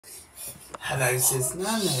Hello, says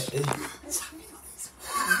Nanny.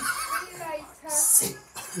 See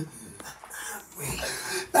you later.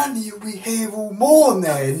 Nanny, you'll be here all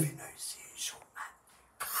morning.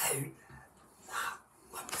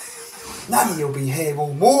 Nanny, you'll be here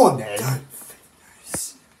all morning.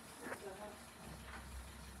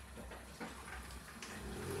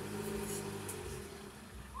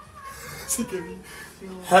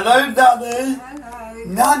 Hello, Nanny. Hello.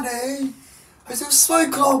 Nanny, has your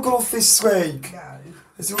smoke alarm gone off this week? No.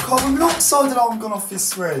 Has your carbon monoxide alarm gone off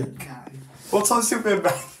this week? No. What time's your been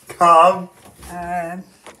back? Come.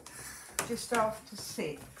 Just after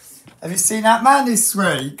 6. Have you seen that man this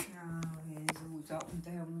week? No, he's always up and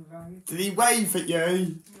down the road. Did he wave at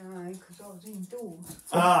you? No, because I was indoors.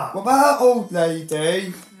 Ah. What about that old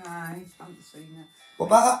lady? No, I haven't seen it. What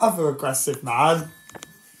about that other aggressive man?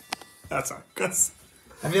 That's aggressive.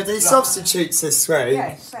 Have you had any substitutes this week?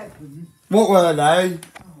 Yeah, 7. What were they? Oh, I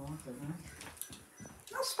don't know.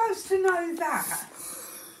 Not supposed to know that.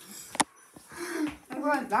 They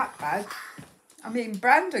weren't that bad. I mean,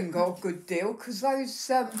 Brandon got a good deal because those,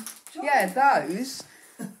 those,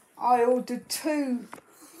 I ordered 2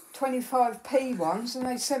 25p ones and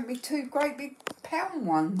they sent me 2 great big pound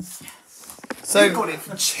ones. So you got it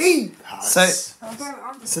for cheap.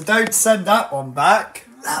 So don't send that one back.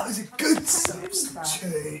 That was a good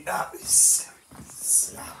substitute. That was.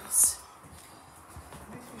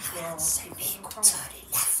 So equal turn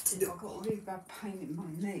it left. I've got a really bad pain in my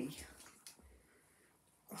knee.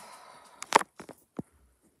 I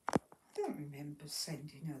don't remember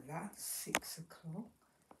sending her that. 6 o'clock.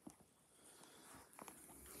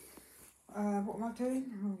 What am I doing?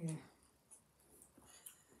 Oh, yeah.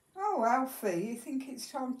 Oh, Alfie, you think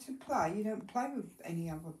it's time to play? You don't play with any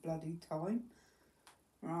other bloody time.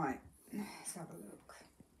 Right, let's have a look.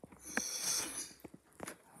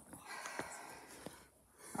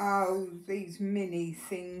 Oh, these mini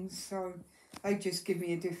things, so they just give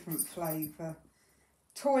me a different flavour.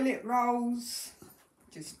 Toilet rolls,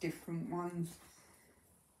 just different ones.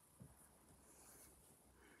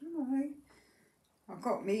 No, I've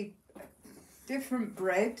got me different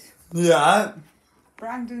bread. Yeah.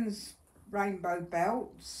 Brandon's rainbow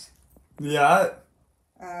belts. Yeah.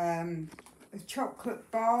 A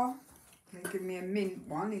chocolate bar. They give me a mint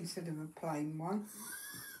one instead of a plain one.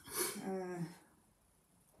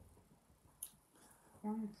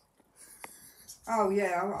 Oh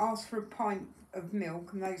yeah, I asked for a pint of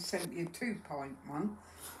milk and they sent me a 2-pint one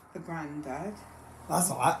for Grandad. That's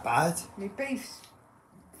not that bad. My beef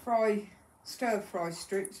stir fry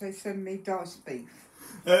strips, they send me diced beef.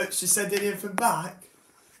 She sent anything back?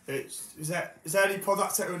 Is there any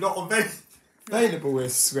products that are not available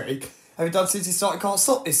this week? Have you done since you started Can't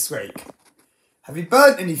Stop this week? Have you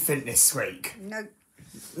burnt anything this week? No.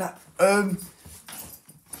 No. I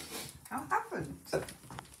haven't.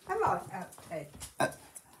 I like that, Ted.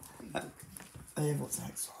 Yeah, what's the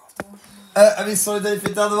next one? Have you swallowed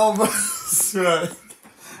anything down the wrong way this week?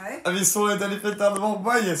 Hey? Have you swallowed anything down the wrong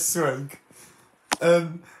way this week?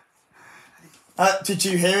 Did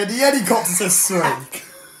you hear any helicopters this week?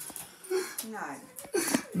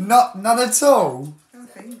 No. None at all? I don't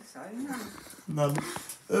think so, no. None.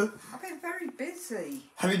 I've been very busy.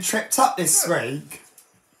 Have you tripped up this week?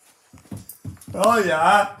 Oh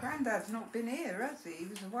yeah. Grandad's not been here, has he? He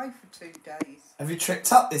was away for 2 days. Have you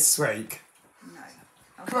tripped up this week? No.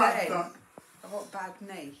 I've got bad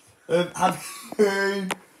knee. Have you...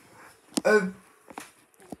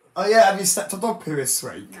 oh yeah, have you stepped on dog poo this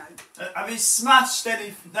week? No. Have you smashed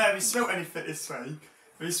anything... No, have you spilt anything this week?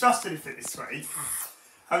 Have you smashed anything this week?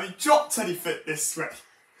 Have you dropped anything this week?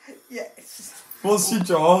 Yes. What's your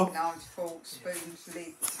job? Knives, forks, spoons,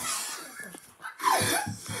 lids.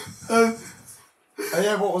 Oh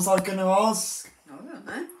yeah, what was I going to ask? I don't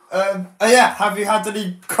know. Oh yeah, have you had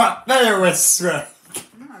any crap mail this week?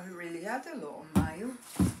 No, I haven't really had a lot of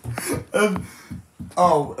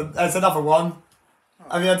mail. There's another one.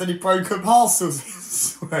 Have you had any broken parcels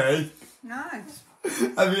this week? No.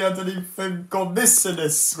 Have you had anything gone missing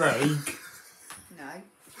this week? No.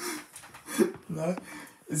 No.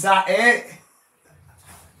 Is that it?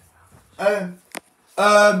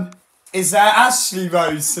 Is there Ashley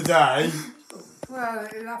Rose today? Well,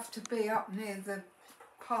 it'll have to be up near the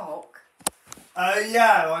park.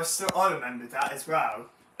 Yeah, I remember that as well.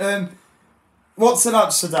 What's for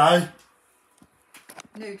lunch today?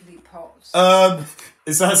 Noodly pots.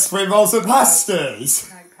 Is that spring rolls and pasties?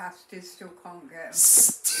 No pasties, still can't get them.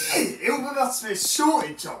 Still, there must be a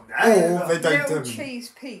shortage on there. Oh, they don't Little do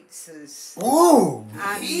cheese pizzas. Oh,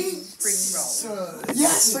 And spring rolls.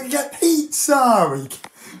 Yes, we get pizza.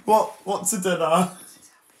 What's for dinner?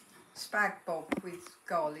 Spag bog with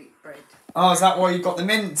garlic bread. Oh, is that why you got the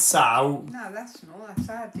mince out? No, that's not. That's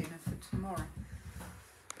our dinner for tomorrow.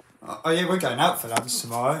 Oh yeah, we're going out for lunch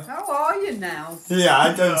tomorrow. How are you now? Yeah,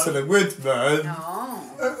 I'm going to the Woodman.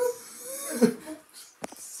 Oh.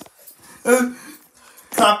 Can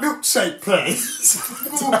I have milkshake, please?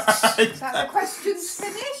 Is that the questions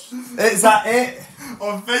finished? Is that it?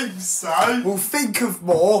 I think so. Well, think of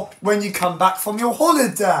more when you come back from your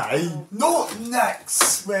holiday. Not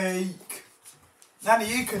next week. Nanny,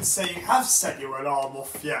 you can say you have set your alarm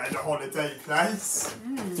off yet at the holiday place.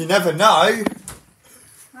 You never know.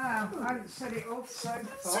 Oh, I haven't set it off so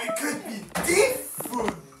So far. it could be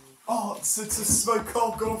different answer to smoke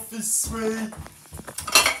our golf this week.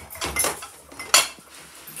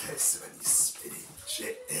 Okay, so when you spinning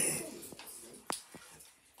shit in.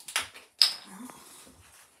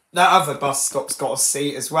 That other bus stop's got a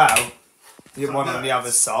seat as well. The one on the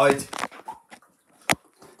other side.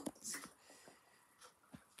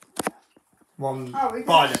 One Oh, we're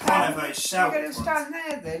by going the to pub. Very stand, sheltered we're going to stand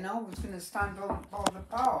there then. I was going to stand on by the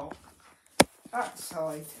bar. That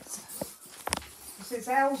side. Because there's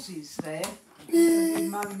houses there. I'm going to be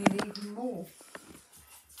moaning even more.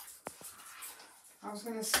 I was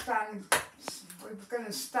going to stand, we were going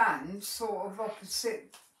to stand sort of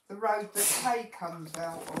opposite the road that Kay comes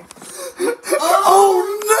out of.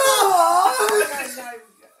 Oh I don't know,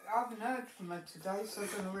 I haven't heard from her today, so I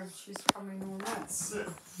don't know whether she's coming or not.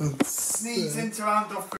 Sneeze into hand off.